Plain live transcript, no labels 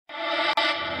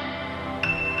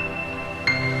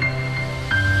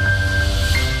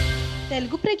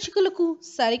తెలుగు ప్రేక్షకులకు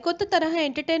సరికొత్త తరహా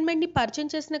ఎంటర్టైన్మెంట్ని పరిచయం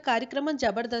చేసిన కార్యక్రమం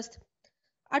జబర్దస్త్.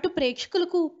 అటు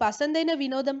ప్రేక్షకులకు పసందైన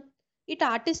వినోదం, ఇటు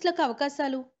ఆర్టిస్టులకు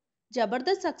అవకాశాలు.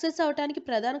 జబర్దస్త్ సక్సెస్ అవడానికి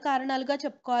ప్రధాన కారణాలుగా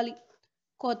చెప్పుకోవాలి.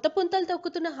 కొత్త పుంతలు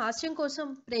తొక్కుతున్న హాస్యం కోసం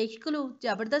ప్రేక్షకులు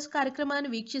జబర్దస్త్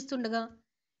కార్యక్రమాన్ని వీక్షిస్తుండగా,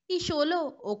 ఈ షోలో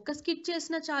ఒక్క స్కిట్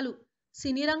చేసినా చాలు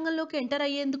సినీ రంగంలోకి ఎంటర్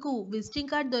అయ్యేందుకు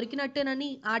విజిటింగ్ కార్డ్ దొరికినట్టేనని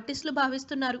ఆర్టిస్టులు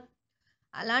భావిస్తున్నారు.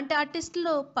 అలాంటి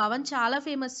ఆర్టిస్టుల్లో పవన్ చాలా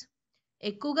ఫేమస్.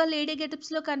 ఎక్కువగా లేడీ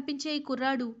గెటప్స్లో కనిపించే ఈ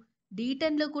కుర్రాడు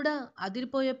D10లో కూడా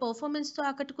అదిరిపోయే పర్ఫార్మెన్స్తో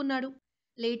ఆకట్టుకున్నాడు.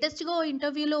 లేటెస్ట్గా ఓ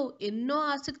ఇంటర్వ్యూలో ఎన్నో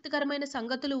ఆసక్తికరమైన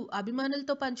సంగతులు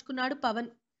అభిమానులతో పంచుకున్నాడు పవన్.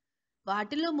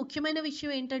 వాటిల్లో ముఖ్యమైన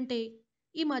విషయం ఏంటంటే,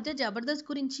 ఈ మధ్య జబర్దస్త్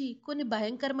గురించి కొన్ని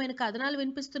భయంకరమైన కథనాలు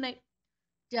వినిపిస్తున్నాయి.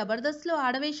 జబర్దస్త్లో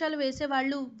ఆడవేషాలు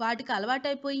వేసేవాళ్లు వాటికి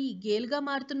అలవాటైపోయి గేలుగా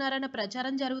మారుతున్నారన్న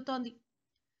ప్రచారం జరుగుతోంది.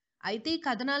 అయితే ఈ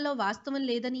కథనాల్లో వాస్తవం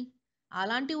లేదని,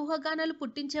 అలాంటి ఊహాగానాలు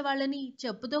పుట్టించే వాళ్ళని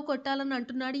చెప్పుతో కొట్టాలని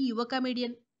అంటున్నాడు ఈ యువ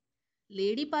కమెడియన్.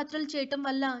 లేడీ పాత్రలు చేయటం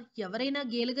వల్ల ఎవరైనా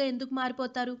గేలుగా ఎందుకు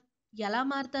మారిపోతారు, ఎలా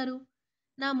మారతారు?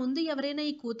 నా ముందు ఎవరైనా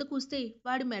ఈ కూత కూస్తే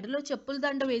వాడి మెడలో చెప్పుల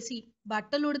దండ వేసి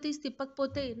బట్టలు ఉడతీసి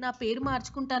తిప్పకపోతే నా పేరు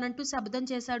మార్చుకుంటానంటూ శపథం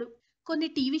చేశాడు. కొన్ని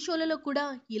టీవీ షోలలో కూడా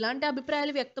ఇలాంటి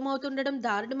అభిప్రాయాలు వ్యక్తమవుతుండడం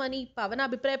దారుణమని పవన్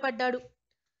అభిప్రాయపడ్డాడు.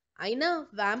 అయినా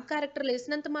వ్యాంప్ క్యారెక్టర్లు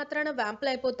వేసినంత మాత్రాన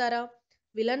వ్యాంపులు అయిపోతారా?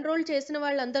 విలన్ రోల్ చేసిన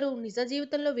వాళ్ళందరూ నిజ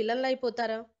జీవితంలో విలన్లు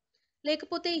అయిపోతారా?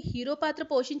 లేకపోతే హీరో పాత్ర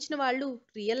పోషించిన వాళ్ళు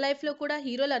రియల్ లైఫ్లో కూడా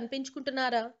హీరోలు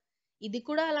అనిపించుకుంటున్నారా? ఇది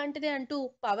కూడా అలాంటిదే అంటూ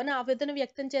పవన్ ఆవేదన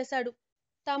వ్యక్తం చేశాడు.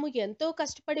 తాము ఎంతో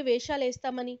కష్టపడి వేషాలు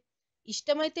వేస్తామని,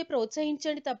 ఇష్టమైతే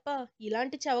ప్రోత్సహించండి తప్ప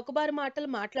ఇలాంటి చవకబారు మాటలు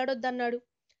మాట్లాడొద్దన్నాడు.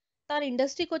 తాను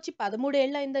ఇండస్ట్రీకి వచ్చి 13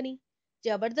 ఏళ్లైందని,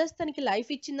 జబర్దస్త్ తనకి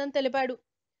లైఫ్ ఇచ్చిందని తెలిపాడు.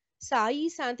 సాయి,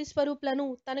 శాంతి స్వరూప్లను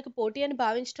తనకు పోటీ అని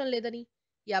భావించడం లేదని,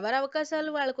 ఎవరి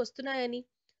అవకాశాలు వాళ్ళకు వస్తున్నాయని,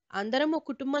 అందరం ఒక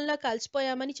కుటుంబంలా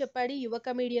కలిసిపోయామని చెప్పాడు యువ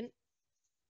comedian.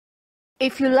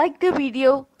 If you like the video,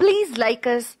 please like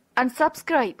us and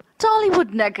subscribe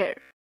Tollywood Nagar.